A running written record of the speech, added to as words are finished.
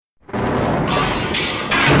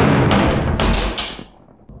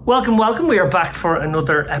Welcome. We are back for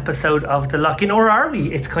another episode of The Lock-In. Or are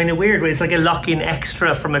we? It's kind of weird. It's like a lock-in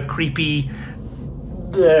extra from a creepy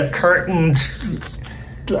curtained,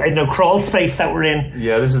 I don't know, crawl space that we're in.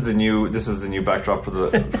 Yeah, this is the new backdrop for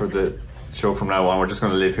the show from now on. We're just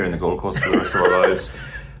going to live here in the Gold Coast for the rest of our lives.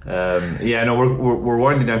 We're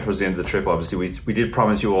winding down towards the end of the trip. Obviously, we did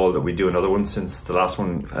promise you all that we'd do another one since the last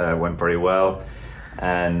one went very well.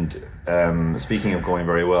 And speaking of going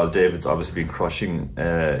very well, David's obviously been crushing.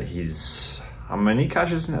 He's how many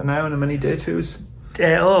caches now and how many day twos?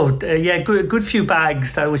 Good few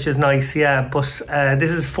bags, which is nice. Yeah, but this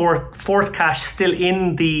is fourth cache still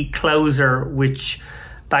in the closer, which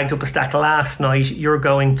bagged up a stack last night. You're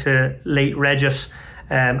going to late Regis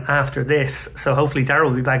after this, so hopefully Dara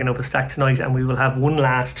will be bagging up a stack tonight, and we will have one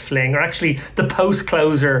last fling. Or actually, the post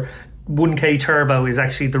closer 1k turbo is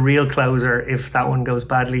actually the real closer if that one goes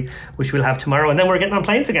badly, which we'll have tomorrow, and then we're getting on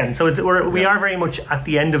planes again. So we are very much at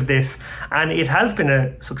the end of this, and it has been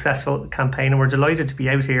a successful campaign, and we're delighted to be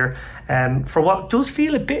out here for what does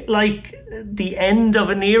feel a bit like the end of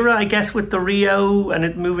an era, I guess, with the Rio and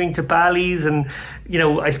it moving to Bally's, and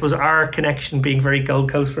I suppose our connection being very Gold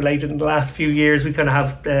Coast related in the last few years. We kind of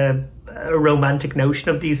have a romantic notion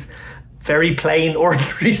of these very plain,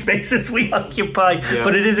 ordinary spaces we occupy,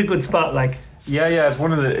 but it is a good spot. It's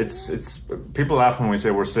one of the. It's people laugh when we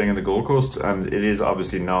say we're staying in the Gold Coast, and it is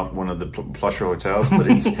obviously not one of the plusher hotels, but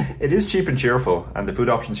it is cheap and cheerful, and the food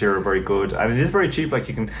options here are very good, and it is very cheap. Like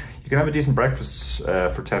you can have a decent breakfast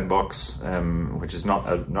for $10, which is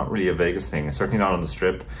not really a Vegas thing. It's certainly not on the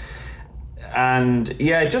Strip. And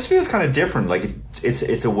it just feels kind of different. Like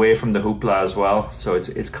it's away from the hoopla as well, so it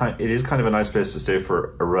is kind of a nice place to stay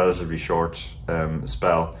for a relatively short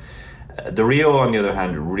spell. The Rio, on the other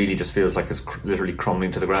hand, really just feels like it's literally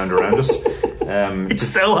crumbling to the ground around us. It's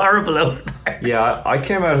so horrible over there. Yeah, I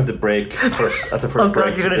came out of the break at the first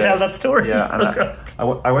break. You're going to tell that story? Yeah, and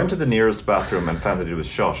I went to the nearest bathroom and found that it was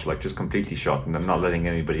shut, like just completely shut, and I'm not letting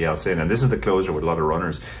anybody else in. And this is the closer with a lot of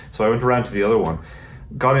runners, so I went around to the other one.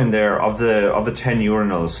 Got in there, of the 10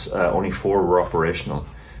 urinals, only 4 were operational,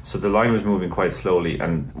 so the line was moving quite slowly.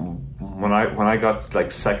 And when I got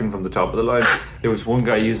like second from the top of the line, there was one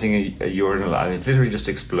guy using a urinal, and it literally just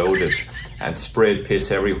exploded and sprayed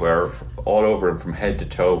piss everywhere, all over him from head to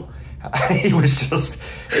toe. It was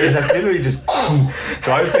like literally just.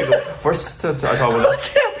 So I was thinking, first I thought, well,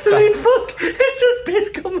 what the absolute fuck? It's just piss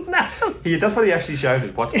coming out. Yeah, that's what he actually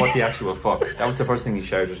shouted. What the actual fuck? That was the first thing he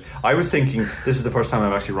shouted. I was thinking, this is the first time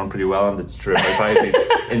I've actually run pretty well on the trip. If I had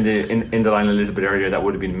been in the line a little bit earlier, that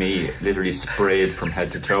would have been me, literally sprayed from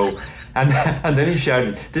head to toe. And then he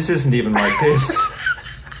shouted, "This isn't even my piss."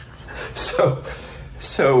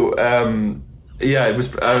 It was.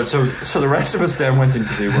 So the rest of us then went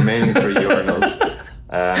into the remaining 3 urinals.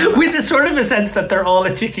 With a sort of a sense that they're all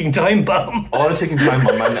a ticking time bomb.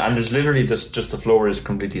 And there's literally just the floor is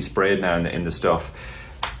completely sprayed now in the stuff.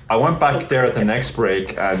 I went back there at the next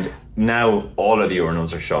break, and now all of the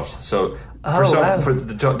urinals are shut. So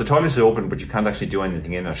the toilet is open, but you can't actually do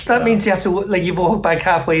anything in it. So that means you have to you walk back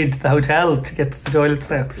halfway into the hotel to get to the toilets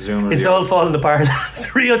now. Presumably, it's all falling apart.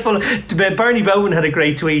 Rio's falling. Bernie Bowen had a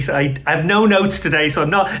great tweet. I have no notes today, so I'm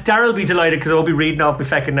not. Dara will be delighted because I'll be reading off my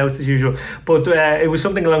feckin' notes as usual. But it was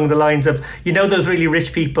something along the lines of, those really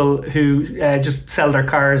rich people who just sell their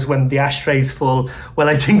cars when the ashtray's full. Well,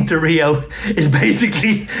 I think the Rio is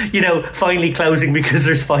basically finally closing because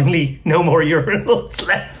there's finally no more urinals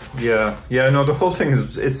left. No, the whole thing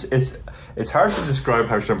is it's hard to describe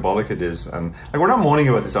how shambolic it is, and we're not moaning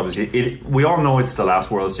about this. Obviously, we all know it's the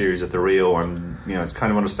last World Series at the Rio, and it's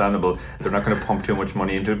kind of understandable they're not going to pump too much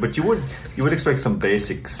money into it. But you would expect some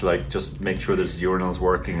basics, like just make sure there's urinals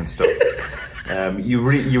working and stuff. You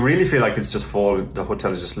really feel like it's just falling. The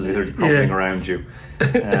hotel is just literally crumbling around you.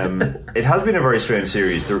 It has been a very strange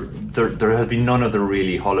series. There has been none of the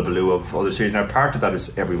really hullabaloo of other series. Now, part of that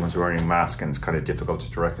is everyone's wearing a mask, and it's kind of difficult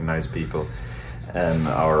to recognise people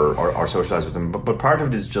or socialise with them. But part of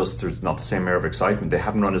it is just there's not the same air of excitement. They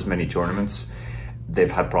haven't run as many tournaments.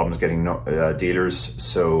 They've had problems getting dealers,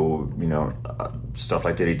 so stuff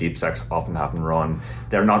like Daily Deep Sacks often haven't run.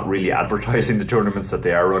 They're not really advertising the tournaments that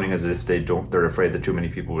they are running, as if they're afraid that too many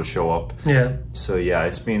people will show up. Yeah. So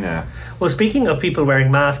it's been a. Well, speaking of people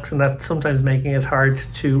wearing masks, and that sometimes making it hard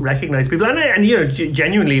to recognise people, and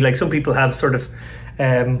genuinely, some people have sort of,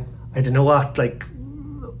 I don't know what,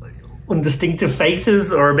 undistinctive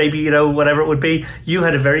faces, or maybe whatever it would be. You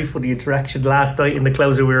had a very funny interaction last night in the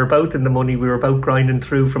closer. We were both in the money, we were both grinding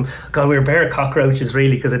through from we were bare cockroaches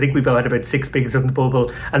really, because I think we both had about 6 bigs on the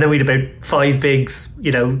bubble, and then we had about 5 bigs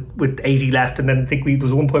you know, with 80 left, and then I think there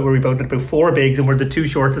was one point where we both had about 4 bigs and we're the 2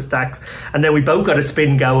 shortest stacks, and then we both got a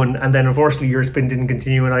spin going, and then unfortunately your spin didn't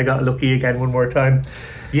continue and I got lucky again one more time.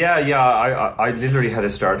 Yeah, I literally had a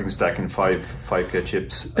starting stack in 5k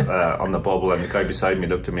chips on the bubble, and the guy beside me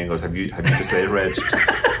looked at me and goes, have you just late regged?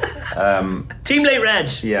 Team late reg.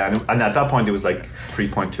 Yeah, and at that point it was like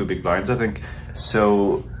 3.2 big blinds, I think.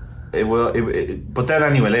 So but then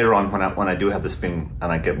anyway, later on when I do have the spin and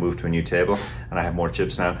I get moved to a new table and I have more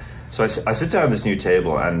chips now, so I sit down at this new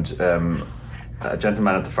table, and a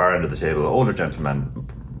gentleman at the far end of the table, an older gentleman,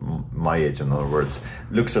 my age in other words,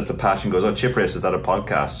 looks at the patch and goes, "Oh, Chip Race, is that a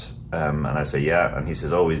podcast?" And I say, "Yeah." And he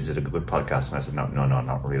says, "Oh, is it a good podcast?" And I said, No,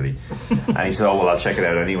 not really." And he said, "Oh, well, I'll check it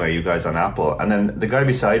out anyway, you guys on Apple." And then the guy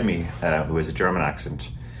beside me, who has a German accent,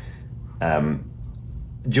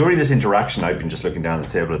 during this interaction, I've been just looking down at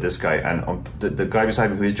the table at this guy, and the guy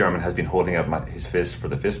beside me, who is German, has been holding out his fist for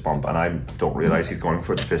the fist bump, and I don't realise he's going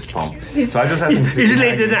for the fist bump. So I just had him. You just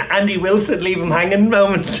did an Andy Wilson leave him hanging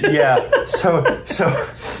moment. Yeah.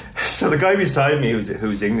 So the guy beside me,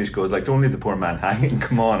 who's English, goes like, "Don't leave the poor man hanging.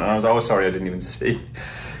 Come on." And I was, "Oh, sorry, I didn't even see."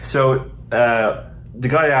 So the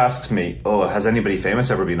guy asks me, "Oh, has anybody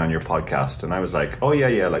famous ever been on your podcast?" And I was like, "Oh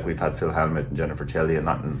yeah, like we've had Phil Hellmuth and Jennifer Tilly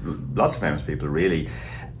and lots of famous people, really."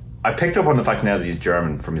 I picked up on the fact now that he's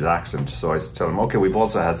German from his accent, so I tell him, "Okay, we've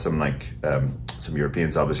also had some some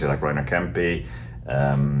Europeans, obviously, like Rainer Kempe,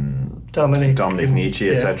 Dominic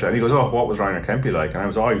Nietzsche, etc." And he goes, "Oh, what was Rainer Kempe like?" And I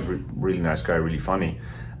was, "Oh, he was a really nice guy, really funny."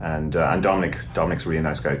 And Dominic's a really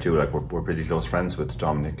nice guy too. Like we're pretty close friends with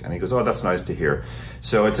Dominic. And he goes, "Oh, that's nice to hear."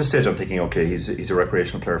 So at this stage, I'm thinking, okay, he's a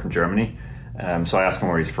recreational player from Germany. So I ask him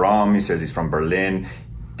where he's from. He says he's from Berlin.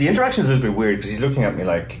 The interaction is a little bit weird because he's looking at me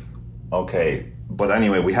like, okay. But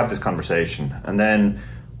anyway, we have this conversation, and then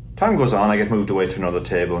time goes on. I get moved away to another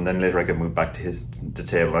table, and then later I get moved back to the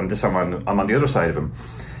table. And this time I'm on the other side of him,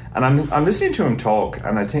 and I'm listening to him talk,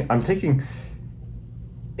 and I'm thinking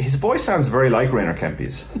his voice sounds very like Rainer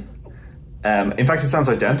Kempe's. In fact, it sounds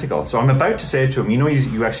identical. So I'm about to say to him,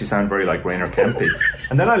 you actually sound very like Rainer Kempe.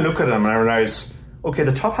 And then I look at him and I realise, okay,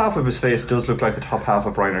 the top half of his face does look like the top half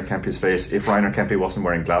of Rainer Kempe's face if Rainer Kempe wasn't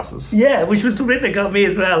wearing glasses. Yeah, which was the bit that got me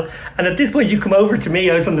as well. And at this point, you come over to me.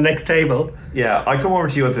 I was on the next table. Yeah, I come over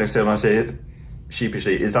to you at the next table and I say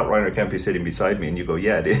sheepishly, "Is that Rainer Kempe sitting beside me?" And you go,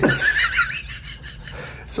 "Yeah, it is."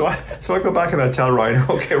 So I go back and I tell Rainer,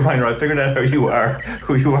 "Okay, Rainer, I figured out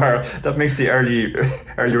who you are. That makes the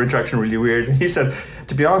earlier interaction really weird." And he said,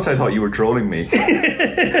 "To be honest, I thought you were trolling me.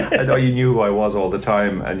 I thought you knew who I was all the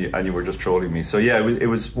time, and you were just trolling me." So yeah,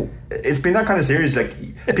 it's been that kind of series. Like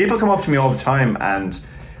people come up to me all the time, and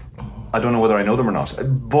I don't know whether I know them or not.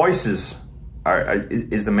 Voices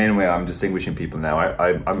is the main way I'm distinguishing people now.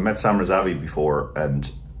 I've met Sam Razavi before, and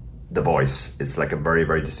the voice, it's like a very,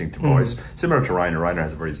 very distinctive voice, similar to Rainer. Rainer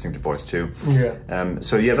has a very distinctive voice too. Yeah.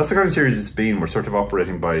 So yeah, that's the kind of series it's been. We're sort of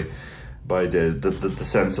operating by the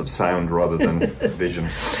sense of sound rather than vision.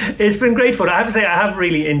 It's been great fun. I have to say, I have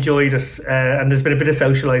really enjoyed it, and there's been a bit of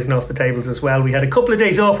socialising off the tables as well. We had a couple of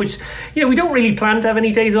days off, which, we don't really plan to have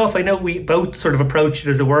any days off. I know we both sort of approach it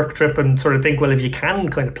as a work trip and sort of think, well, if you can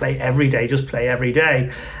kind of play every day, just play every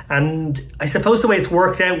day. And I suppose the way it's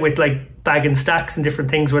worked out with like bag and stacks and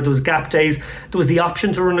different things, where there was gap days, there was the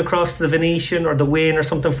option to run across to the Venetian or the Win or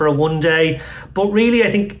something for a one day. But really,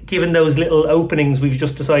 I think given those little openings, we've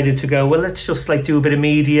just decided to go, well, let's just like do a bit of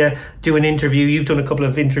media, do an interview. You've done a couple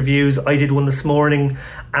of interviews. I did one this morning.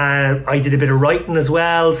 I did a bit of writing as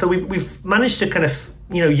well. So we've managed to kind of,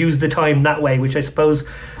 use the time that way, which I suppose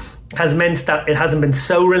has meant that it hasn't been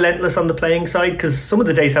so relentless on the playing side, because some of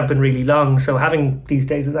the days have been really long. So having these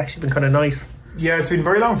days has actually been kind of nice. Yeah, it's been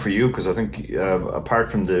very long for you, because I think apart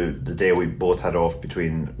from the day we both had off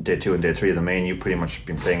between day 2 and day 3 of the main, you've pretty much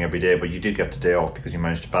been playing every day, but you did get the day off because you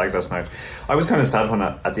managed to bag last night. I was kind of sad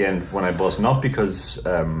at the end when I bust, not because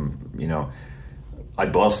I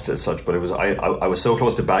bust as such, but it was I was so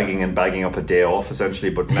close to bagging up a day off essentially,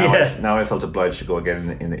 but now I felt obliged to go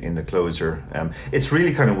again in the closer. It's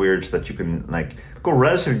really kind of weird that you can like go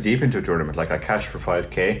relatively deep into a tournament. Like I cashed for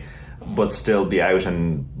 5k, but still be out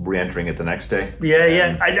and re-entering it the next day.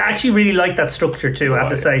 Yeah. I actually really like that structure too, I have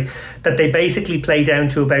to say, that they basically play down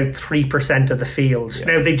to about 3% of the field. Yeah.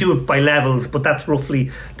 Now, they do it by levels, but that's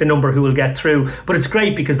roughly the number who will get through. But it's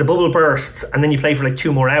great because the bubble bursts and then you play for like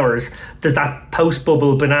 2 more hours. There's that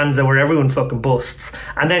post-bubble bonanza where everyone fucking busts.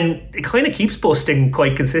 And then it kind of keeps busting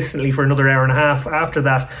quite consistently for another hour and a half after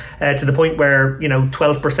that, to the point where,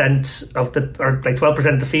 12% of the, or like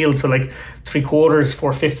 12% of the field, so like 3/4,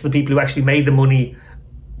 4/5 of the people who actually made the money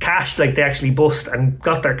cashed, like they actually bust and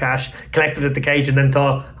got their cash, collected at the cage, and then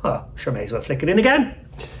thought, oh, sure, may as well flick it in again.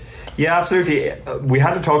 Yeah, absolutely. We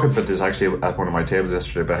had to talk about this actually at one of my tables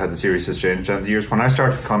yesterday about how the series has changed down the years. When I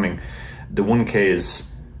started coming, the 1Ks,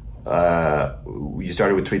 you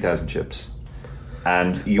started with 3,000 chips.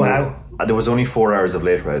 And there was only 4 hours of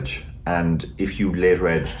late reg. And if you late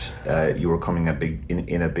regged, you were coming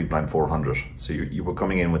in a big blind 400. So you were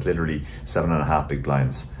coming in with literally 7.5 big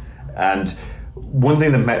blinds. And one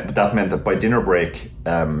thing that meant that by dinner break,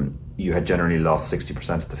 you had generally lost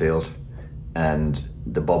 60% of the field. And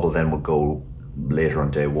the bubble then would go later on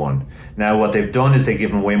day one. Now what they've done is they've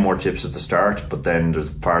given way more chips at the start, but then there's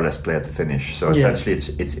far less play at the finish. So essentially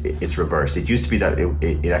it's reversed. It used to be that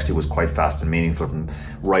it actually was quite fast and meaningful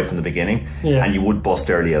right from the beginning, and you would bust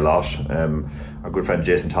early a lot. Our good friend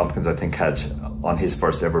Jason Tompkins, I think, had on his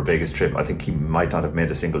first ever Vegas trip, I think he might not have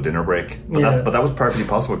made a single dinner break, but that was perfectly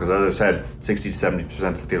possible because, as I said, 60 to 70%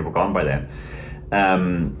 of the field were gone by then.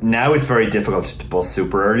 Now it's very difficult to bust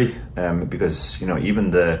super early because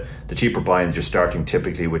even the cheaper blinds, you're starting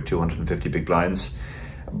typically with 250 big blinds,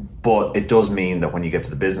 but it does mean that when you get to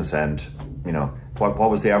the business end,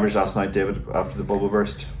 what was the average last night, David, after the bubble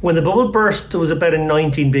burst? When the bubble burst, there was about a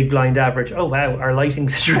 19 big blind average. Oh wow, our lighting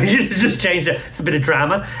situation has just changed. It's a bit of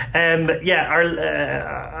drama.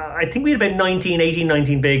 I think we had about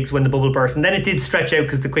 19 bigs when the bubble burst, and then it did stretch out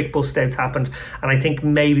because the quick bust outs happened, and I think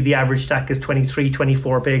maybe the average stack is 23,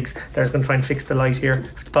 24 bigs. There's going to try and fix the light here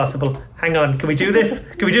if it's possible. Hang on, can we do this?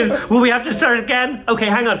 Will we have to start again? Okay,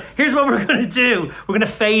 hang on. Here's what we're going to do. We're going to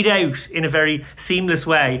fade out in a very seamless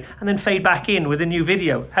way and then fade back in with a new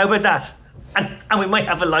video. How about that? And we might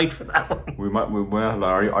have a light for that one. We might have,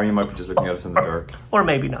 or you might be just looking at us in the dark. Or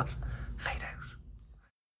maybe not. Fade out.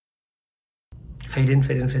 Fade in.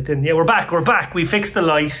 Yeah, we're back. We fixed the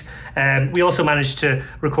light. We also managed to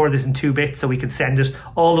record this in 2 bits so we could send it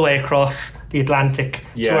all the way across the Atlantic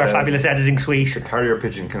to our fabulous editing suite. The carrier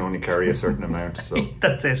pigeon can only carry a certain amount. So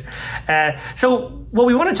that's it. So what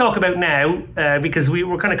we want to talk about now, because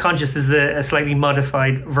we're kind of conscious this is a slightly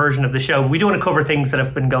modified version of the show, we do want to cover things that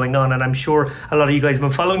have been going on, and I'm sure a lot of you guys have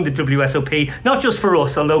been following the WSOP, not just for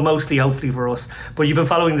us, although mostly hopefully for us, but you've been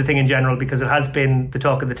following the thing in general because it has been the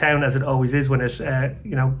talk of the town, as it always is when it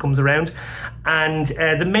comes around. And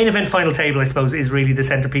the main event final table, I suppose, is really the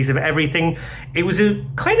centerpiece of everything. It was a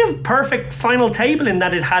kind of perfect final table in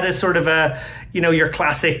that it had a sort of your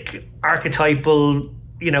classic archetypal,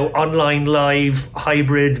 online live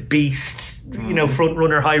hybrid beast, front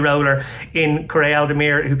runner, high roller in Corey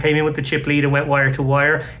Aldemir, who came in with the chip lead and went wire to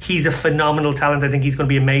wire. He's a phenomenal talent. I think he's going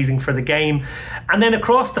to be amazing for the game. And then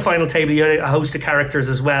across the final table, you had a host of characters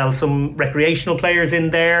as well. Some recreational players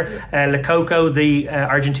in there. Lococo, the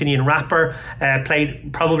Argentinian rapper,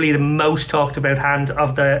 played probably the most talked about hand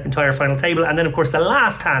of the entire final table. And then, of course, the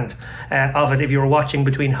last hand of it, if you were watching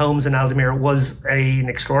between Holmes and Aldemir, was an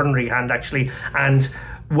extraordinary hand, actually. And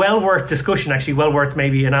well worth discussion, actually, well worth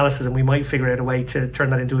maybe analysis, and we might figure out a way to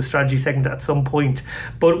turn that into a strategy segment at some point.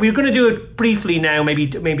 But we're going to do it briefly now,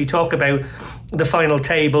 maybe talk about the final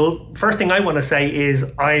table. First thing I want to say is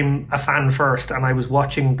I'm a fan first, and I was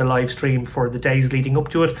watching the live stream for the days leading up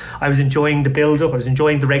to it. I was enjoying the build-up. I was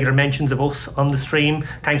enjoying the regular mentions of us on the stream.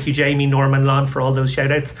 Thank you, Jamie, Norman, Lon, for all those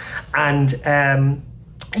shout-outs. And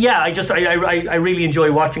I really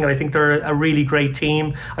enjoy watching it. I think they're a really great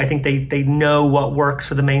team. I think they know what works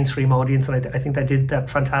for the mainstream audience, and I think they did that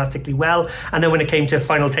fantastically well. And then when it came to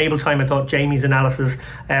final table time, I thought Jamie's analysis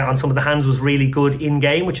on some of the hands was really good in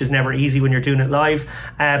game, which is never easy when you're doing it live.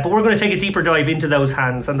 But we're going to take a deeper dive into those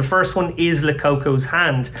hands, and the first one is Lococo's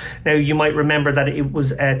hand. Now you might remember that it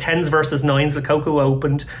was 10s versus 9s. Lococo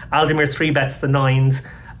opened. Aldemir 3-bets the 9s.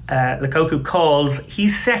 Lococo calls.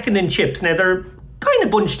 He's second in chips. Now they're kind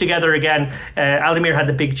of bunched together again. Aldemir had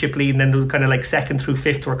the big chip lead, and then there was kind of like second through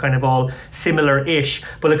fifth were kind of all similar-ish.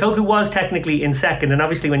 But Lococo was technically in second, and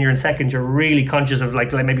obviously when you're in second, you're really conscious of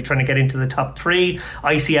like maybe trying to get into the top 3.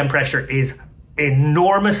 ICM pressure is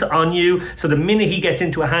enormous on you, so the minute he gets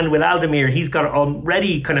into a hand with Aldemir, he's got to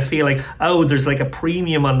already kind of feel like, oh, there's like a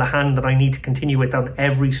premium on the hand that I need to continue with on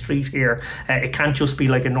every street here. It can't just be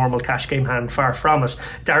like a normal cash game hand, far from it.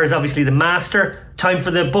 Dara's obviously the master. Time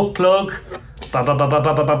for the book plug.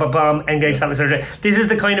 Engage Satellite Surgery. This is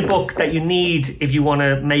the kind of book that you need if you want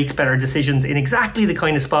to make better decisions in exactly the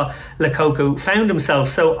kind of spot Lococo found himself.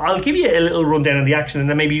 So I'll give you a little rundown of the action, and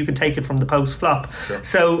then maybe you can take it from the post flop. Sure.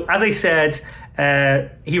 So as I said,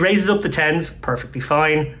 he raises up the 10s, perfectly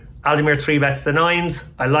fine. Aldemir 3-bets the 9s.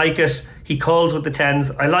 I like it. He calls with the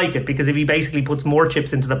 10s. I like it, because if he basically puts more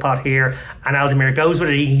chips into the pot here and Aldemir goes with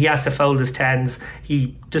it, he has to fold his 10s.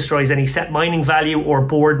 He destroys any set mining value or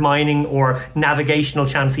board mining or navigational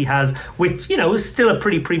chance he has with, still a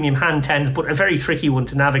pretty premium hand, 10s, but a very tricky one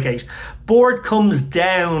to navigate. Board comes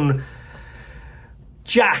down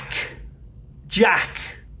Jack,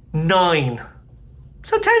 9.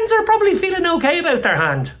 So 10s are probably feeling okay about their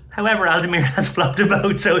hand. However, Aldemir has flopped a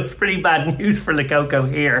boat, so it's pretty bad news for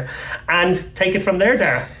Lococo here. And take it from there,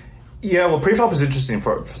 Dara. Yeah, well, pre-flop is interesting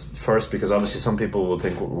first, because obviously some people will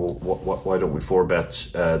think, well, why don't we 4-bet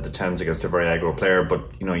the 10s against a very aggro player?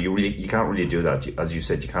 But you can't really do that. As you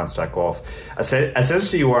said, you can't stack off.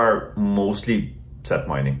 Essentially, you are mostly set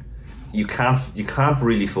mining. You can't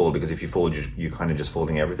really fold, because if you fold, you're kind of just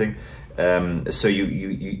folding everything. So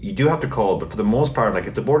you do have to call, but for the most part, like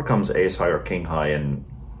if the board comes ace high or king high and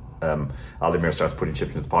Aldemir starts putting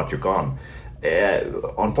chips into the pot, you're gone.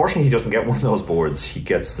 Unfortunately, he doesn't get one of those boards. He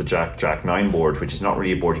gets the Jack 9 board, which is not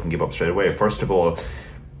really a board he can give up straight away. First of all,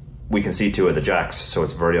 we can see 2 of the jacks, so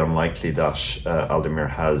it's very unlikely that Aldemir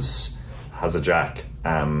has a jack.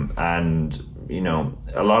 And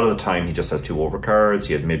a lot of the time he just has 2 overcards.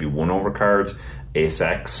 He has maybe 1 overcard, ace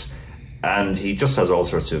X. And he just has all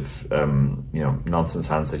sorts of nonsense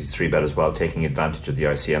hands that he's 3-bet as well, taking advantage of the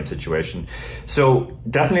ICM situation. So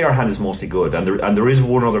definitely our hand is mostly good, and there is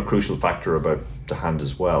one other crucial factor about the hand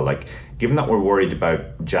as well. Like, given that we're worried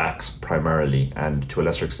about jacks primarily, and to a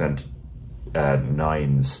lesser extent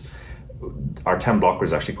 9s, our 10 blocker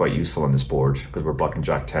is actually quite useful on this board, because we're blocking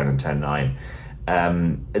Jack 10 and 10-9.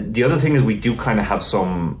 The other thing is we do kind of have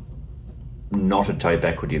some knotted type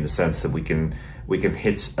equity, in the sense that we can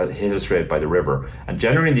hit a straight by the river, and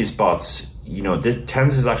generally in these spots, the 10s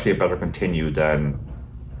is actually a better continue than,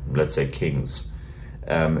 let's say, kings,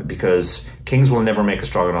 because kings will never make a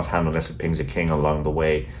strong enough hand unless it pings a king along the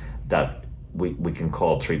way that we can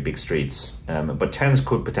call 3 big streets. But 10s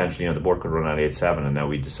could potentially, the board could run at 8-7, and now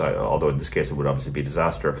we decide, although in this case it would obviously be a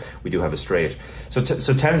disaster, we do have a straight. So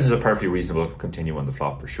 10s is a perfectly reasonable continue on the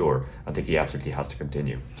flop for sure. I think he absolutely has to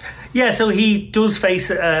continue. Yeah, so he does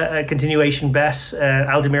face a continuation bet.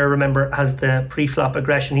 Aldemir, remember, has the pre-flop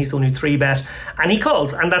aggression. He's the one who 3-bet, and he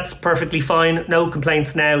calls, and that's perfectly fine. No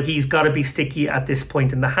complaints now. He's got to be sticky at this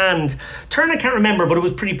point in the hand. Turn, I can't remember, but it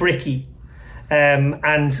was pretty bricky.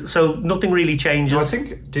 And so nothing really changes. No, I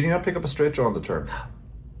think, did he not pick up a straight draw on the turn?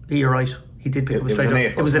 You're right. He did pick up a straight draw.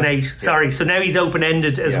 It was an 8. Yeah. Sorry. So now he's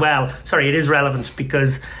open-ended as well. Sorry, it is relevant,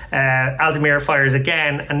 because Aldemir fires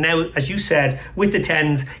again. And now, as you said, with the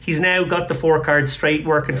 10s, he's now got the 4 cards straight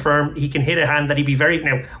working firm. He can hit a hand that he'd be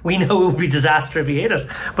now, we know it would be disaster if he hit it.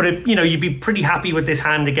 But, you'd be pretty happy with this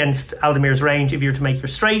hand against Aldemir's range if you were to make your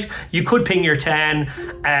straight. You could ping your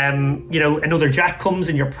 10. Another jack comes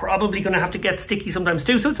and you're probably going to have to get sticky sometimes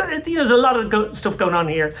too. So there's a lot of stuff going on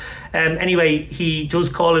here. Anyway, he does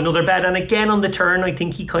call another bet. And again, on the turn, I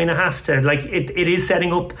think he kind of has to. Like, it is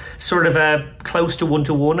setting up sort of a close to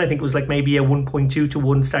 1-to-1. I think it was like maybe a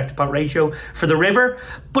 1.2-to-1 stack to pot ratio for the river.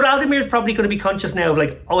 But Aldemir's probably going to be conscious now of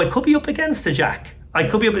like, I could be up against a jack. I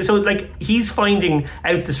could be up. So like, he's finding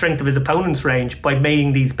out the strength of his opponent's range by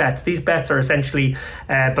making these bets. These bets are essentially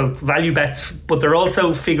both value bets, but they're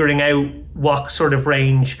also figuring out what sort of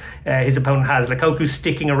range his opponent has. Lococo's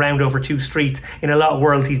sticking around over 2 streets. In a lot of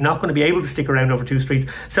worlds, he's not going to be able to stick around over 2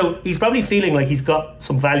 streets. So he's probably feeling like he's got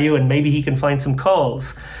some value, and maybe he can find some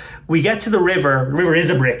calls. We get to the river. The river is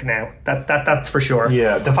a brick now. That's for sure.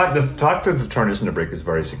 Yeah, the fact that the turn isn't a brick is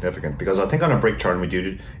very significant, because I think on a brick turn we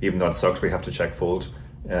do, even though it sucks, we have to check fold,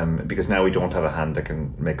 because now we don't have a hand that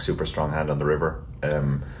can make super strong hand on the river.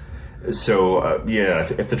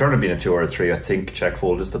 If the turn had been a 2 or a 3, I think check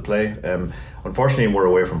fold is the play. Unfortunately, we're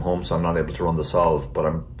away from home, so I'm not able to run the solve, but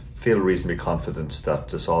I feel reasonably confident that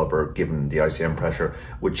the solver, given the ICM pressure,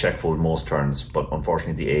 would check fold most turns. But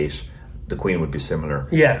unfortunately, the 8, the queen would be similar.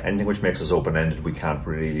 Yeah. Anything which makes us open-ended, we can't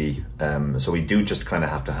really. So we do just kind of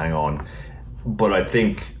have to hang on. But I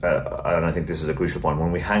think, and I think this is a crucial point,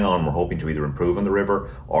 when we hang on, we're hoping to either improve on the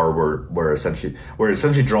river, or we're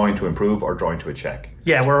essentially drawing to improve or drawing to a check.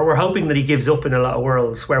 Yeah, we're hoping that he gives up in a lot of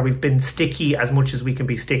worlds where we've been sticky as much as we can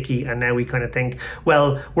be sticky, and now we kind of think,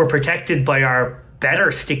 well, we're protected by our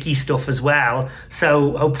better sticky stuff as well,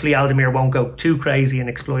 so hopefully Aldemir won't go too crazy and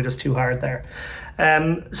exploit us too hard there.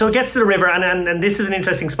 So it gets to the river, and this is an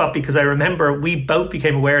interesting spot, because I remember we both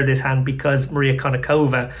became aware of this hand because Maria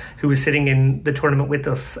Konnikova, who was sitting in the tournament with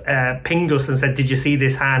us, pinged us and said, did you see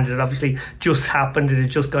this hand? It obviously just happened. It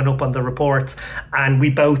had just gone up on the reports, and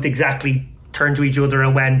we both exactly turned to each other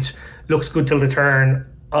and went, looks good till the turn.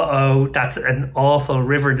 uh-oh, that's an awful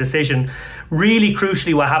River decision. Really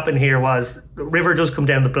crucially, what happened here was River does come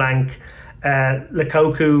down the blank.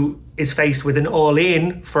 Lukaku is faced with an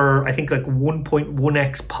all-in for, I think, like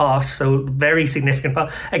 1.1x pot, so very significant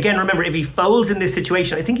pot. Again, remember, if he folds in this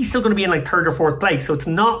situation, I think he's still going to be in like third or fourth place, so it's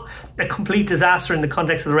not a complete disaster in the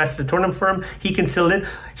context of the rest of the tournament for him. He can still win.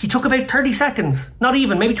 He took about 30 seconds, not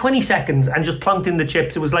even, maybe 20 seconds, and just plunked in the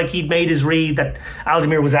chips. It was like he'd made his read that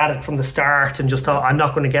Aldemir was at it from the start and just thought, I'm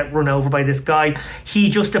not going to get run over by this guy. He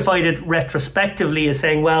justified it retrospectively as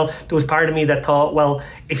saying, well, there was part of me that thought, well,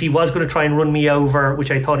 if he was going to try and run me over, which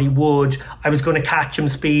I thought he would, I was going to catch him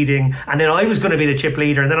speeding, and then I was going to be the chip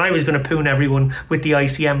leader, and then I was going to poon everyone with the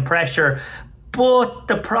ICM pressure. But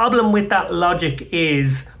the problem with that logic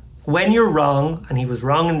is, when you're wrong, and he was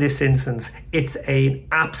wrong in this instance, it's an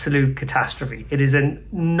absolute catastrophe. It is a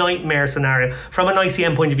nightmare scenario. From an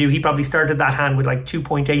ICM point of view, he probably started that hand with like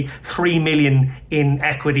 2.83 million in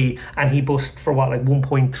equity, and he bust for what, like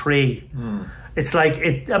 1.3. It's like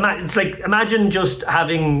imagine just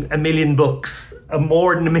having $1 million,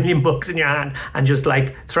 more than $1 million in your hand, and just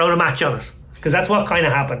like throwing a match on it, because that's what kind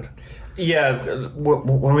of happened. Yeah,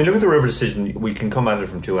 when we look at the River decision, we can come at it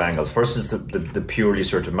from two angles. First is the purely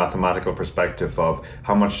sort of mathematical perspective of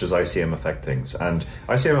how much does ICM affect things, and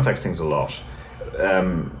ICM affects things a lot.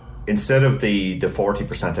 Instead of the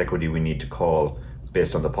 40% equity we need to call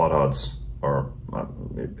based on the pot odds, or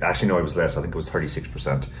actually no, it was less. I think it was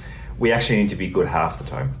 36%. We actually need to be good half the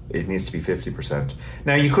time. It needs to be 50%.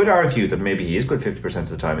 Now, you could argue that maybe he is good 50% of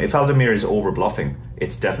the time. If Aldemir is over bluffing,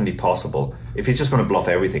 it's definitely possible. If he's just going to bluff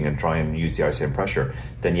everything and try and use the ICM pressure,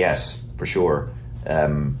 then yes, for sure,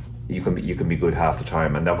 you can be good half the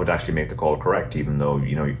time, and that would actually make the call correct, even though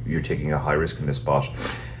you're taking a high risk in this spot.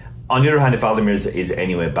 On the other hand, if Aldemir is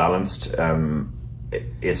anyway balanced,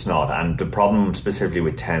 it's not. And the problem specifically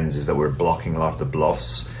with tens is that we're blocking a lot of the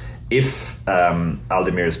bluffs. If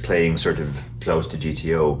Aldemir is playing sort of close to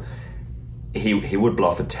GTO, he would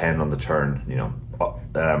bluff a 10 on the turn,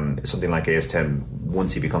 something like Ace-10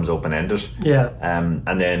 once he becomes open-ended. Yeah.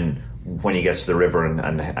 And then when he gets to the river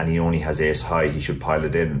and he only has Ace-high, he should pile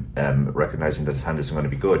it in, recognising that his hand isn't going to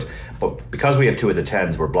be good. But because we have two of the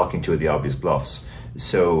 10s, we're blocking two of the obvious bluffs.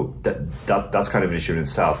 So that's kind of an issue in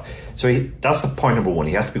itself. So that's the point number one.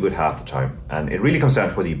 He has to be good half the time, and it really comes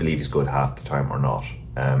down to whether you believe he's good half the time or not.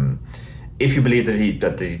 If you believe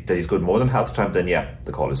that he's good more than half the time, then yeah,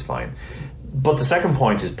 the call is fine. But the second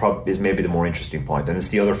point is maybe the more interesting point, and it's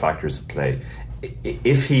the other factors at play.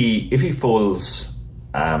 If he folds,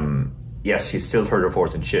 yes, he's still third or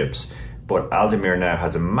fourth in chips, but Aldemir now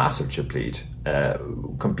has a massive chip lead,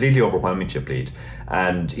 completely overwhelming chip lead,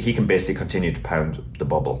 and he can basically continue to pound the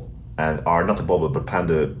bubble, or not the bubble, but pound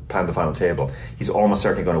the final table. He's almost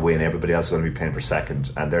certainly going to win. Everybody else is going to be playing for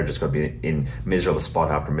second, and they're just going to be in miserable spot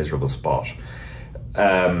after miserable spot.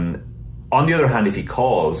 On the other hand, if he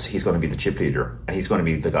calls, he's going to be the chip leader, and he's going to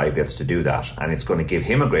be the guy who gets to do that, and it's going to give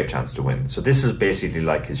him a great chance to win. So this is basically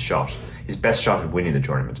like his best shot at winning the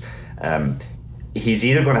tournament. He's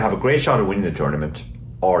either going to have a great shot at winning the tournament,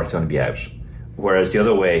 or he's going to be out. Whereas the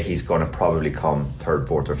other way, he's going to probably come third,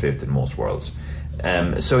 fourth, or fifth in most worlds.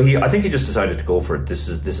 So I think he just decided to go for it. This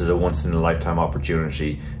is a once in a lifetime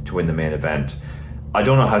opportunity to win the main event. I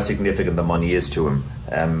don't know how significant the money is to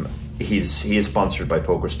him. He is sponsored by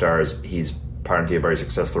Poker Stars. He's apparently a very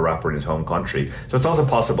successful rapper in his home country. So it's also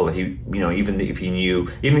possible that he, even if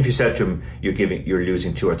you said to him you're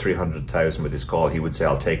losing 200,000 or 300,000 with this call, he would say,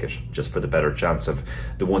 I'll take it, just for the better chance of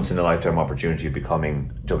the once in a lifetime opportunity of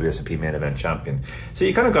becoming WSOP Main Event champion. So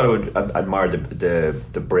you kind of got to admire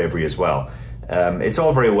the bravery as well. It's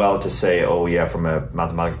all very well to say, oh yeah, from a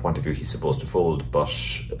mathematical point of view, he's supposed to fold, but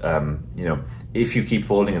if you keep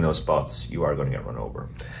folding in those spots, you are going to get run over.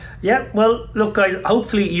 Yeah, well, look, guys,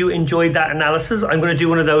 hopefully you enjoyed that analysis. I'm going to do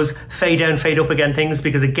one of those fade down, fade up again things,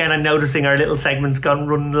 because again, I'm noticing our little segment's gone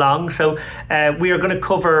running long. So we are going to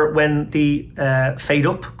cover, when the fade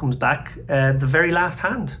up comes back, the very last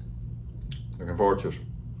hand. Looking forward to it.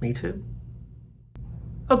 Me too.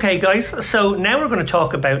 Okay, guys, so now we're going to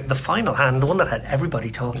talk about the final hand, the one that had everybody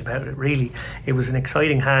talking about it, really. It was an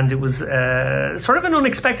exciting hand. It was sort of an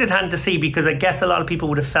unexpected hand to see, because I guess a lot of people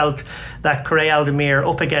would have felt that Correa Aldemir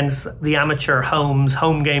up against the amateur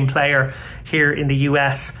home game player here in the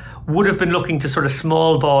US would have been looking to sort of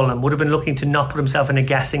small ball him, would have been looking to not put himself in a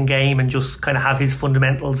guessing game and just kind of have his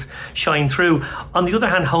fundamentals shine through. On the other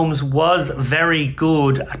hand, Holmes was very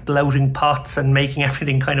good at bloating pots and making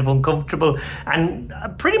everything kind of uncomfortable, and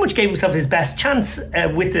pretty much gave himself his best chance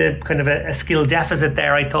with the kind of a skill deficit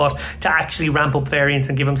there, I thought, to actually ramp up variance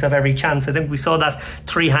and give himself every chance. I think we saw that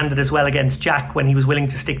three-handed as well against Jack when he was willing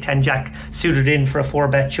to stick 10 Jack suited in for a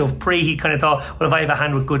 4-bet shove pre. He kind of thought, well, if I have a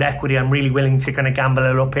hand with good equity, I'm really willing to kind of gamble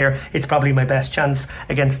it up here. It's probably my best chance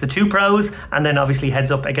against the two pros, and then obviously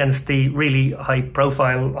heads up against the really high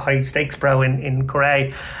profile, high stakes pro in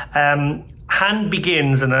Correa. Hand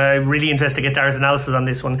begins, and I'm really interested to get Dara's analysis on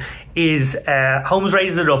this one, is Holmes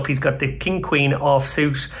raises it up. He's got the king queen off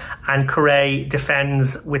suit, and Correa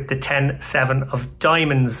defends with the 10-7 of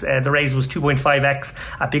diamonds. The raise was 2.5x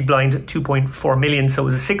at big blind 2.4 million, so it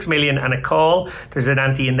was a 6 million and a call. There's an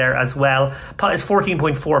ante in there as well. Pot is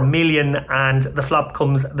 14.4 million, and the flop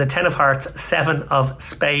comes the 10 of hearts, 7 of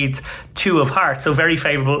spades, 2 of hearts. So very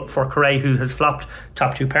favourable for Correa, who has flopped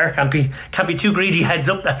top two pair. Can't be too greedy heads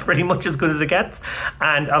up. That's pretty much as good as it gets.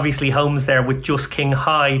 And obviously Holmes there with just king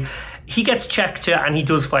high. He gets checked to, and he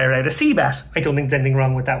does fire out a c-bet. I don't think there's anything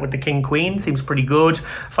wrong with that with the king queen. Seems pretty good.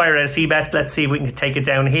 Fire out a c-bet. Let's see if we can take it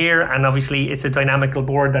down here. And obviously it's a dynamical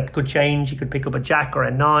board that could change. He could pick up a jack or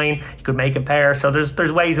a 9. He could make a pair. So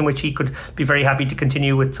there's ways in which he could be very happy to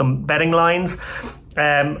continue with some betting lines.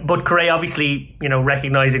 But Correa obviously,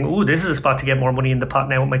 recognising, this is a spot to get more money in the pot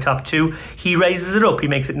now with my top two. He raises it up. He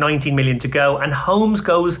makes it 19 million to go, and Holmes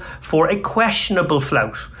goes for a questionable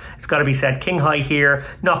float. It's got to be said. King high here,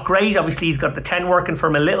 not great. Obviously, he's got the 10 working for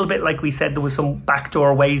him a little bit. Like we said, there was some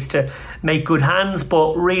backdoor ways to make good hands,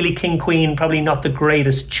 but really king queen, probably not the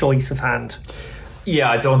greatest choice of hand. Yeah,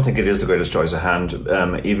 I don't think it is the greatest choice of hand.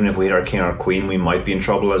 Even if we hit our king or queen, we might be in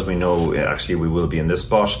trouble, as we know. Actually, we will be in this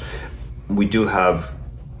spot. We do have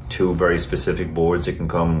two very specific boards. It can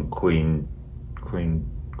come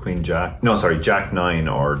Jack 9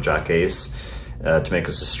 or Jack Ace to make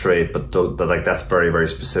us a straight, but that's very, very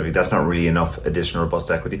specific. That's not really enough additional robust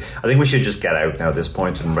equity. I think we should just get out now at this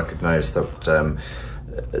point and recognise that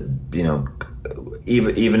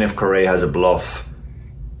even if Correa has a bluff,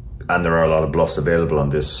 and there are a lot of bluffs available on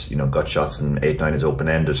this, gut shots and 8-9 is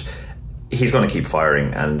open-ended, he's going to keep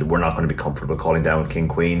firing, and we're not going to be comfortable calling down king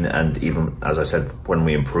queen. And even, as I said, when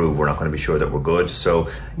we improve, we're not going to be sure that we're good. So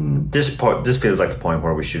this feels like the point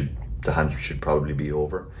where the hand should probably be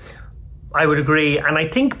over. I would agree, and I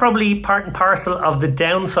think probably part and parcel of the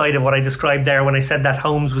downside of what I described there when I said that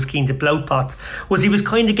Holmes was keen to bloat pots was he was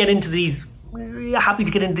kind of happy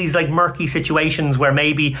to get into these like murky situations where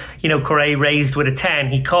maybe Correa raised with a 10,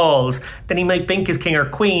 he calls, then he might bink his king or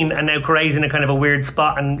queen, and now Correa's in a kind of a weird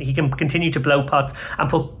spot and he can continue to blow pots and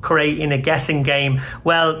put Correa in a guessing game.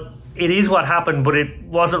 Well, it is what happened, but it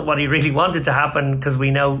wasn't what he really wanted to happen, because we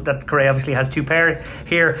know that Correa obviously has two pair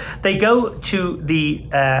here. They go to the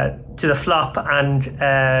flop, and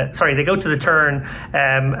they go to the turn.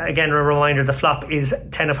 Again, a reminder, the flop is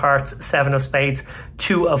 10 of hearts, 7 of spades,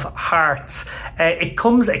 2 of hearts. It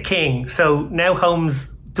comes a king, so now Holmes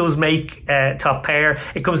does make top pair.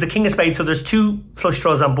 It comes the king of spades, so there's 2 flush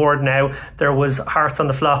draws on board now. There was hearts on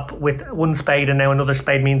the flop with 1 spade, and now another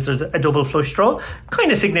spade means there's a double flush draw. Kind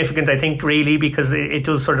of significant, I think, really, because it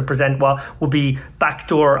does sort of present what would be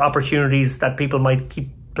backdoor opportunities that people might keep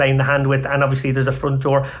playing the hand with. And obviously there's a front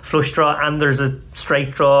door flush draw, and there's a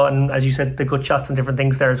straight draw, and as you said, the gut shots and different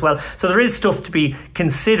things there as well. So there is stuff to be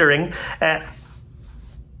considering.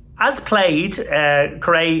 As played,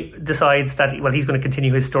 Correa decides that he's going to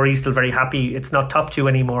continue his story. He's still very happy. It's not top 2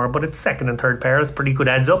 anymore, but it's second and third pair. It's pretty good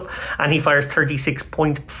heads up, and he fires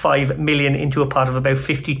 36.5 million into a pot of about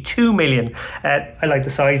 52 million. I like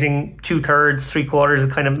the sizing, 2/3,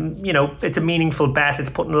 3/4. Kind of, it's a meaningful bet.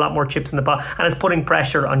 It's putting a lot more chips in the pot, and it's putting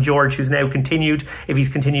pressure on George, who's now continued. If he's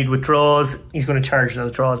continued with draws, he's going to charge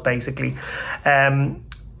those draws basically.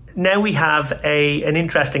 Now we have an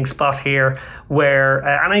interesting spot here where,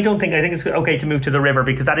 and I think it's okay to move to the river,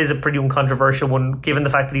 because that is a pretty uncontroversial one, given the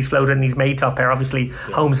fact that he's floated and he's made top pair. Obviously,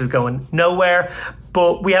 yeah. Holmes is going nowhere.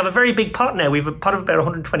 But we have a very big pot now. We have a pot of about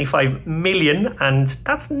 125 million, and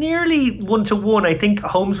that's nearly 1-to-1. I think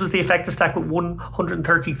Holmes was the effective stack with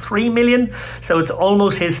 133 million, so it's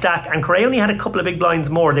almost his stack. And Correa only had a couple of big blinds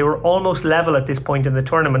more. They were almost level at this point in the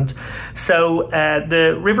tournament. So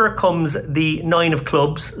the river comes the 9 of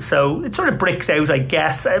clubs, so it sort of bricks out, I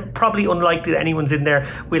guess. Probably unlikely that anyone's in there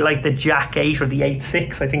with like the Jack 8 or the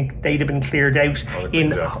 8-6. I think they'd have been cleared out.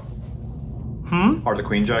 Or the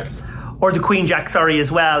Queen Jack. Or the Queen Jack, sorry,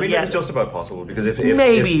 as well. Queen Jack is just about possible, because if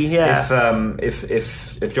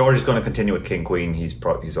George is going to continue with King Queen,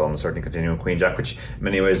 he's almost certainly continuing with Queen Jack, which in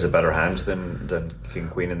many ways is a better hand than King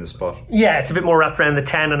Queen in this spot. Yeah, it's a bit more wrapped around the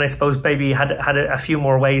 10, and I suppose maybe had a few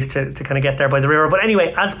more ways to kind of get there by the river. But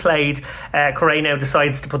anyway, as played, Correa now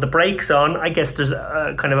decides to put the brakes on. I guess there's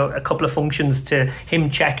kind of a couple of functions to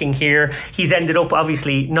him checking here. He's ended up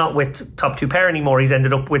obviously not with top 2 pair anymore. He's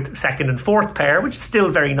ended up with 2nd and 4th pair, which is still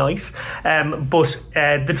very nice. But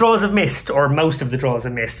the draws have missed, or most of the draws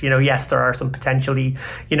have missed. Yes, there are some potentially,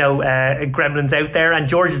 gremlins out there, and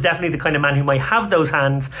George is definitely the kind of man who might have those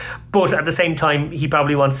hands, but at the same time, he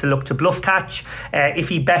probably wants to look to bluff catch. If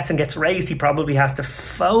he bets and gets raised, he probably has to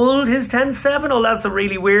fold his 10-7. Oh, that's a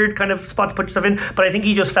really weird kind of spot to put yourself in. But I think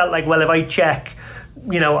he just felt like, well, if I check,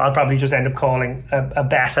 I'll probably just end up calling a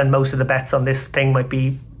bet, and most of the bets on this thing might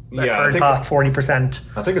be third pot, 40%.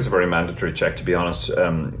 I think it's a very mandatory check, to be honest,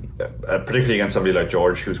 particularly against somebody like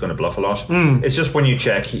George, who's going to bluff a lot. It's just when you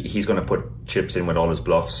check, he's going to put chips in with all his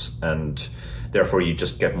bluffs, and therefore you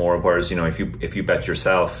just get more. Whereas if you bet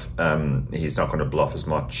yourself, he's not going to bluff as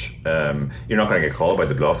much. You're not going to get called by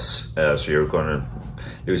the bluffs, so you're going to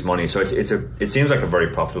lose money. So it seems like a very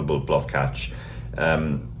profitable bluff catch.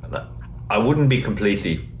 I wouldn't be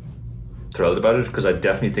completely thrilled about it, because I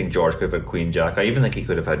definitely think George could have had Queen Jack. I even think he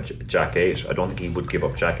could have had Jack 8. I don't think he would give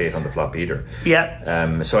up Jack 8 on the flop either.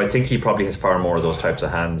 Yeah. So I think he probably has far more of those types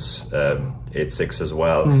of hands, 8-6 as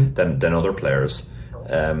well, than other players.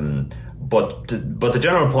 But the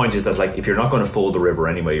general point is that, like, if you're not going to fold the river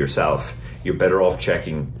anyway yourself, you're better off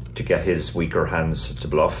checking to get his weaker hands to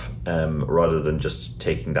bluff, rather than just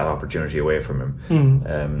taking that opportunity away from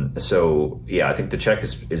him. So yeah, I think the check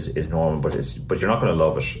is normal, but you're not going to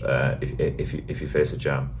love it if you face a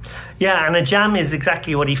jam. Yeah, and a jam is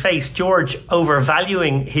exactly what he faced. George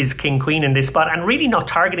overvaluing his King Queen in this spot, and really not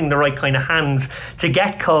targeting the right kind of hands to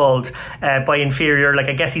get called by inferior. Like,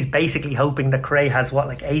 I guess he's basically hoping that Cray has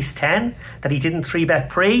Ace 10 that he didn't 3-bet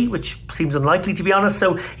pre, which seems unlikely, to be honest.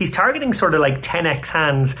 So he's targeting sort of like 10x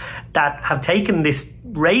hands that have taken this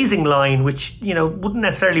raising line, which wouldn't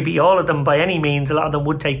necessarily be all of them by any means. A lot of them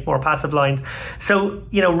would take more passive lines. So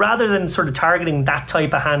rather than sort of targeting that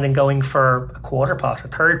type of hand and going for a quarter pot, a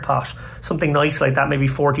third pot, something nice like that, maybe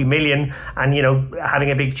 40 million, and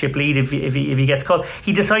having a big chip lead if he gets called,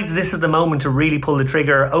 he decides this is the moment to really pull the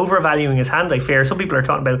trigger, overvaluing his hand. I fear some people are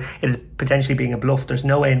talking about it as potentially being a bluff. There's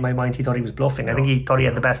no way in my mind he thought he was bluffing. I think he thought he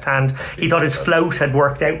had the best hand. He thought his float had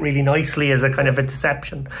worked out really nicely as a kind of a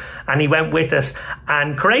deception, and he went with it.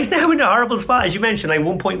 And Correa's now in a horrible spot, as you mentioned, like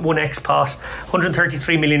 1.1x pot,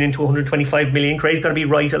 133 million into 125 million. Correa's got to be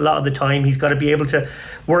right a lot of the time. He's got to be able to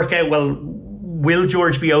work out, well, will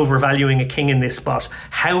George be overvaluing a king in this spot?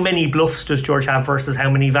 How many bluffs does George have versus how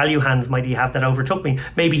many value hands might he have that overtook me?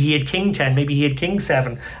 Maybe he had king 10, maybe he had king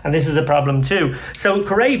 7, and this is a problem too. So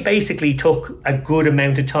Correa basically took a good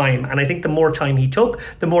amount of time, and I think the more time he took,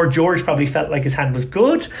 the more George probably felt like his hand was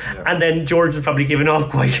good, and then George was probably giving off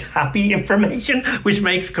quite happy information, which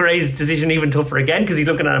makes Correa's decision even tougher again, because he's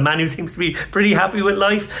looking at a man who seems to be pretty happy with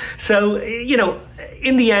life. So,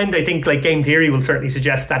 in the end, I think game theory will certainly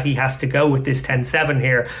suggest that he has to go with this 10-7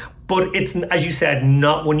 here. But it's, as you said,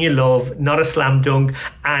 not one you love, not a slam dunk,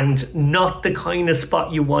 and not the kind of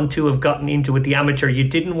spot you want to have gotten into with the amateur. You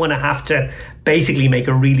didn't want to have to basically make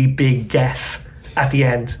a really big guess at the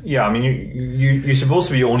end. Yeah, I mean, you're supposed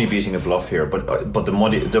to be only beating a bluff here, but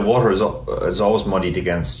the water is always muddied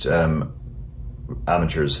against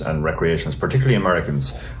amateurs and recreationals, particularly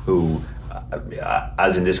Americans, who,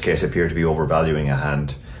 as in this case, appear to be overvaluing a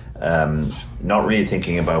hand, not really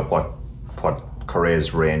thinking about what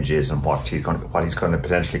Correa's range is and what he's going to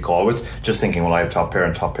potentially call with. Just thinking, well, I have top pair,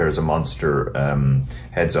 and top pair is a monster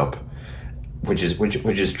heads up, which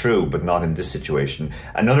is true, but not in this situation.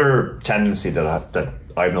 Another tendency that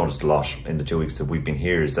I've noticed a lot in the 2 weeks that we've been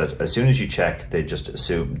here is that as soon as you check, they just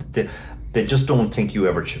assume they just don't think you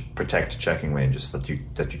ever protect checking ranges, that you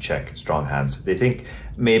check strong hands. They think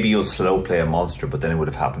maybe you'll slow play a monster, but then it would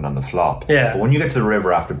have happened on the flop. Yeah. But when you get to the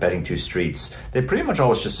river after betting 2 streets, they pretty much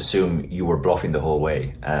always just assume you were bluffing the whole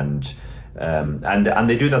way, and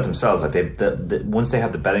they do that themselves. Like once they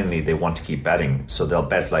have the betting lead, they want to keep betting, so they'll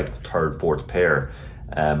bet like third, fourth pair.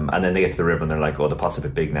 And then they get to the river and they're like, oh, the pot's a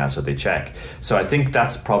bit big now, so they check. So I think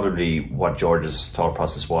that's probably what George's thought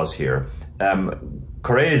process was here.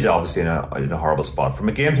 Correa is obviously in a horrible spot. From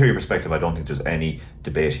a game theory perspective, I don't think there's any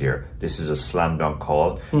debate here. This is a slam dunk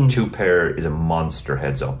call. 2 pair is a monster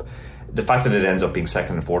heads up. The fact that it ends up being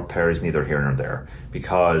second and fourth pair is neither here nor there,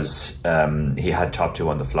 because he had top 2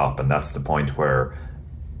 on the flop, and that's the point where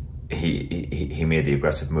he made the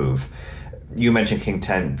aggressive move. you mentioned King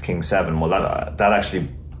 10, King 7. Well, that actually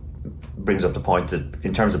brings up the point that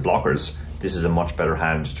in terms of blockers, this is a much better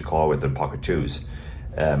hand to call with than pocket 2s,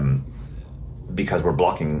 because we're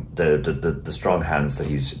blocking the strong hands that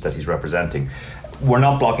he's representing. We're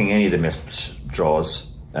not blocking any of the missed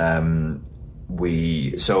draws.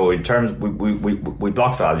 We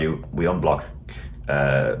block value, we unblock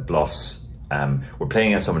bluffs. We're playing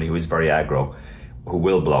against somebody who is very aggro, who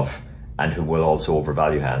will bluff, and who will also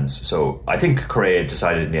overvalue hands. So I think Correa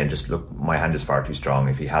decided in the end, just look, my hand is far too strong.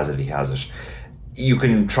 If he has it, he has it. You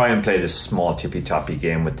can try and play this small tippy-toppy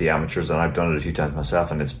game with the amateurs, and I've done it a few times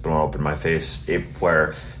myself, and it's blown up in my face,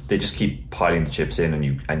 where they just keep piling the chips in,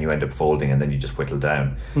 and you end up folding, and then you just whittle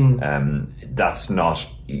down. That's not,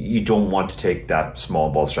 you don't want to take that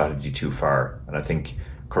small ball strategy too far, and I think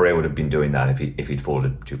Correa would have been doing that if he'd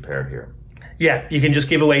folded 2-pair here. Yeah, you can just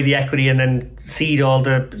give away the equity and then cede all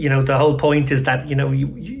the, the whole point is that,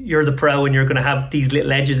 you're the pro and you're going to have these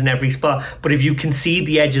little edges in every spot. But if you concede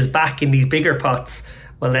the edges back in these bigger pots,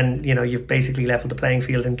 well then, you've basically leveled the playing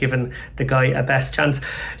field and given the guy a best chance.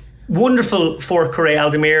 Wonderful for Correa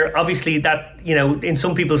Aldemir. Obviously that, in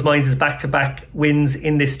some people's minds is back-to-back wins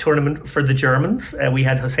in this tournament for the Germans. We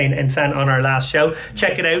had Hossein Ensan on our last show.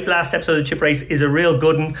 Check it out. Last episode of Chip Race is a real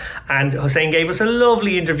good one. And Hossein gave us a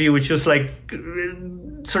lovely interview, which just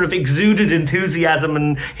sort of exuded enthusiasm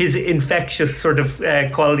and his infectious sort of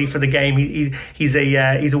quality for the game. He's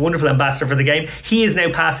a wonderful ambassador for the game. He is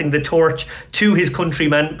now passing the torch to his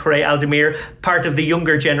countryman Correa Aldemir, part of the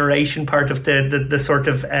younger generation, part of the sort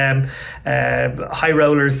of high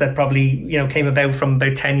rollers that probably came about from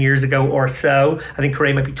about 10 years ago or so. I think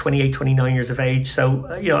Correa might be 28, 29 years of age. So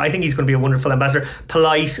I think he's going to be a wonderful ambassador.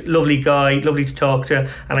 Polite, lovely guy, lovely to talk to,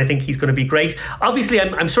 and I think he's going to be great. Obviously,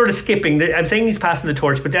 I'm sort of skipping. I'm saying he's passing the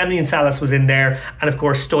torch, but Damian Salas was in there, and of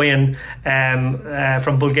course Stoyan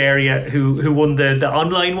from Bulgaria, who won the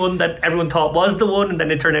online one that everyone thought was the one, and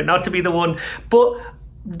then it turned out not to be the one. But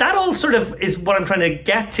that all sort of is what I'm trying to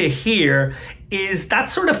get to here, is that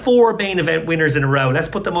sort of 4 main event winners in a row, let's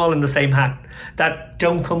put them all in the same hat, that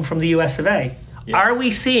don't come from the US of A. Yeah. Are we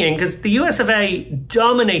seeing, because the US of A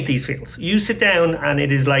dominate these fields, you sit down and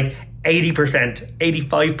it is like 80%,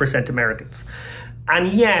 85% Americans.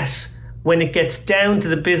 And yet, when it gets down to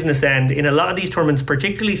the business end, in a lot of these tournaments,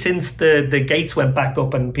 particularly since the gates went back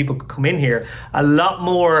up and people could come in here, a lot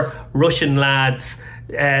more Russian lads,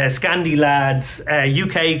 Scandi lads,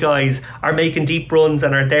 UK guys are making deep runs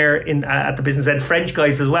and are there at the business end. French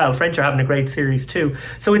guys as well. French are having a great series too.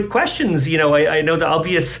 So it questions, I know the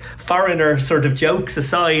obvious foreigner sort of jokes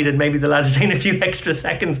aside, and maybe the lads are taking a few extra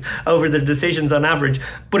seconds over the decisions on average,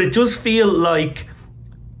 but it does feel like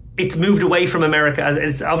it's moved away from America. As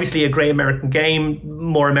it's obviously a great American game.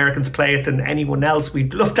 More Americans play it than anyone else.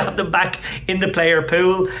 We'd love to have them back in the player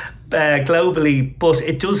pool globally, but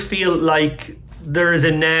it does feel like there is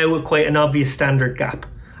now quite an obvious standard gap.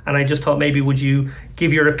 And I just thought, maybe would you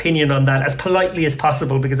give your opinion on that as politely as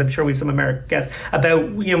possible, because I'm sure we have some American guests, about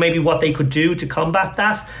maybe what they could do to combat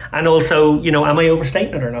that, and also am I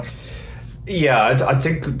overstating it or not? Yeah, I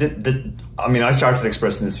think I started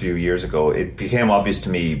expressing this view years ago. It became obvious to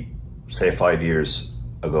me, say 5 years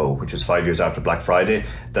ago, which was 5 years after Black Friday,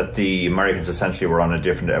 that the Americans essentially were on a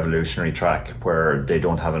different evolutionary track where they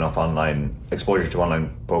don't have enough online exposure to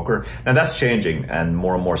online poker. Now that's changing, and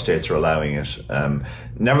more states are allowing it.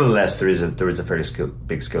 Nevertheless, there is a fairly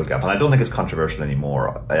big skill gap, and I don't think it's controversial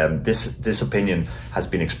anymore. This opinion has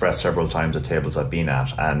been expressed several times at tables I've been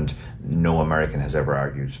at, and no American has ever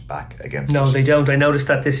argued back against it. No, they don't. I noticed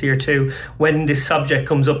that this year too. When this subject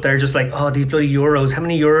comes up, they're just like, oh, these bloody euros. How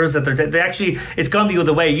many euros that they actually? It's gone the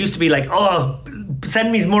other way. It used to be like, oh,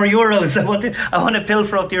 send me more euros. I want to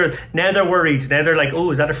pilfer off the euros. Now they're worried. Now they're like,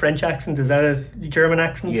 oh, is that a French accent? Is that a German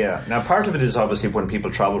accent? Yeah. Now part of it is obviously when people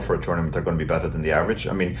travel for a tournament, they're going to be better than the average.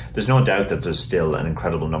 I mean, there's no doubt that there's still an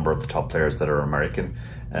incredible number of the top players that are American.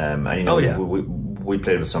 We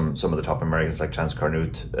played with some of the top Americans like Chance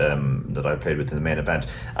Carnut that I played with in the main event,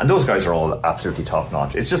 and those guys are all absolutely top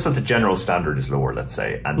notch. It's just that the general standard is lower, let's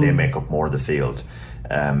say, and they make up more of the field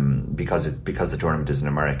because the tournament is in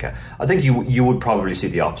America. I think you would probably see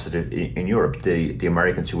the opposite in Europe. The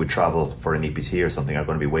Americans who would travel for an EPT or something are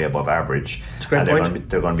going to be way above average, and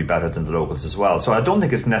they're going to be better than the locals as well. So I don't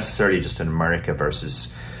think it's necessarily just an America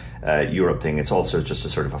versus Europe thing. It's also just a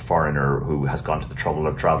sort of a foreigner who has gone to the trouble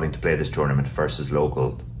of travelling to play this tournament versus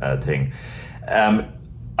local thing.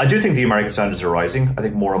 I do think the American standards are rising. I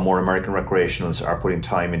think more and more American recreationals are putting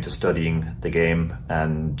time into studying the game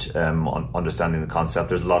and understanding the concept.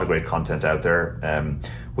 There's a lot of great content out there,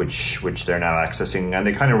 which they're now accessing, and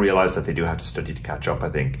they kind of realize that they do have to study to catch up, I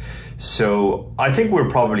think. So I think we're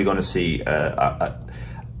probably going to see a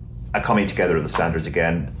coming together of the standards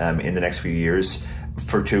again in the next few years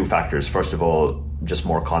for two factors. First of all, just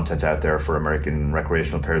more content out there for American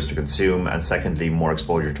recreational players to consume, and secondly, more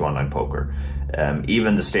exposure to online poker.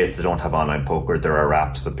 Even the states that don't have online poker, there are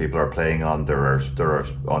apps that people are playing on. There are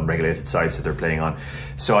unregulated sites that they're playing on.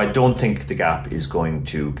 So I don't think the gap is going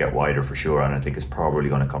to get wider for sure, and I think it's probably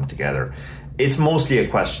going to come together. It's mostly a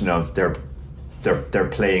question of they're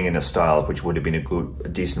playing in a style which would have been a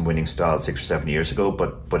decent winning style 6 or 7 years ago,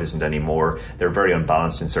 but isn't anymore. They're very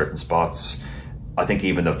unbalanced in certain spots. I think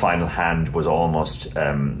even the final hand was almost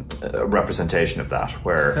a representation of that,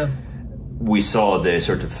 where we saw the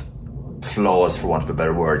sort of flaws, for want of a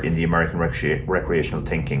better word, in the American recreational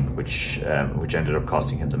thinking, which ended up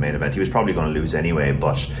costing him the main event. He was probably going to lose anyway,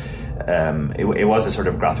 but it was a sort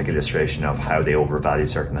of graphic illustration of how they overvalue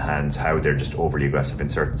certain hands, how they're just overly aggressive in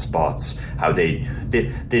certain spots, how they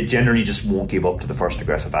generally just won't give up to the first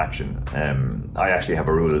aggressive action. I actually have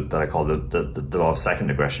a rule that I call the law of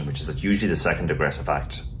second aggression, which is that usually the second aggressive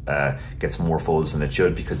act gets more folds than it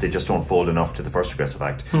should, because they just don't fold enough to the first aggressive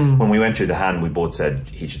act. When we went through the hand, we both said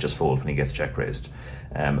he should just fold when he gets check raised.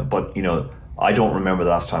 But I don't remember the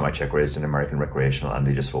last time I check raised an American recreational and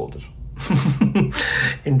they just folded.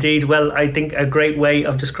 Indeed. Well, I think a great way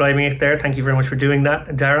of describing it there. Thank you very much for doing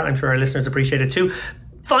that, Dara. I'm sure our listeners appreciate it too.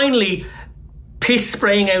 Finally, piss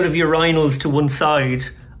spraying out of urinals to one side.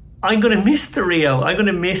 I'm going to miss the Rio. I'm going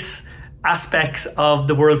to miss aspects of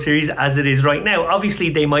the World Series as it is right now.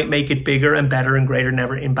 Obviously, they might make it bigger and better and greater than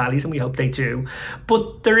ever in Bally's, and we hope they do.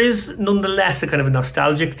 But there is nonetheless a kind of a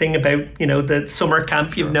nostalgic thing about, the summer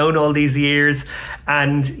camp you've known all these years.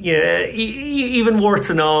 And even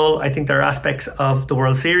warts and all, I think there are aspects of the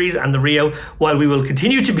World Series and the Rio, while we will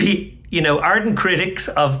continue to be ardent critics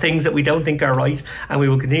of things that we don't think are right, and we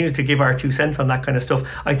will continue to give our 2 cents on that kind of stuff.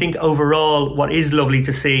 I think overall what is lovely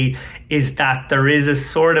to see is that there is a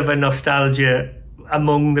sort of a nostalgia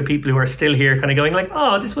among the people who are still here, kind of going like,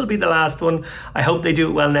 oh, this will be the last one. I hope they do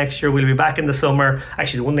it well next year. We'll be back in the summer.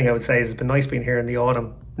 Actually, the one thing I would say is it's been nice being here in the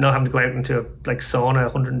autumn. Not having to go out into like sauna,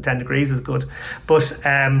 110 degrees is good. But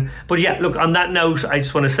yeah, look, on that note, I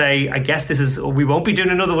just want to say, I guess we won't be doing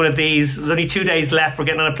another one of these. There's only 2 days left. We're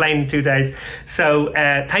getting on a plane in 2 days. So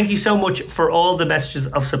thank you so much for all the messages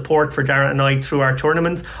of support for Dara and I through our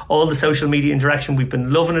tournaments, all the social media interaction. We've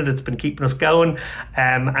been loving it. It's been keeping us going.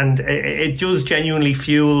 And it does genuinely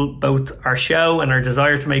fuel both our show and our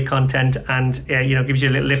desire to make content, and gives you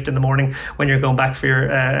a little lift in the morning when you're going back for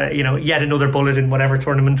your yet another bullet in whatever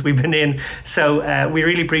tournament we've been in. So we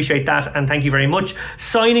really appreciate that, and thank you very much.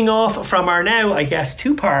 Signing off from our now, I guess,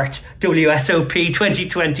 2-part WSOP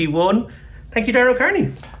 2021. Thank you, Dara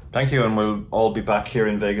O'Kearney. Thank you, and we'll all be back here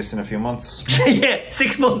in Vegas in a few months. Yeah,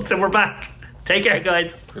 6 months and we're back. Take care,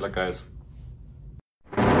 guys. Good luck, guys.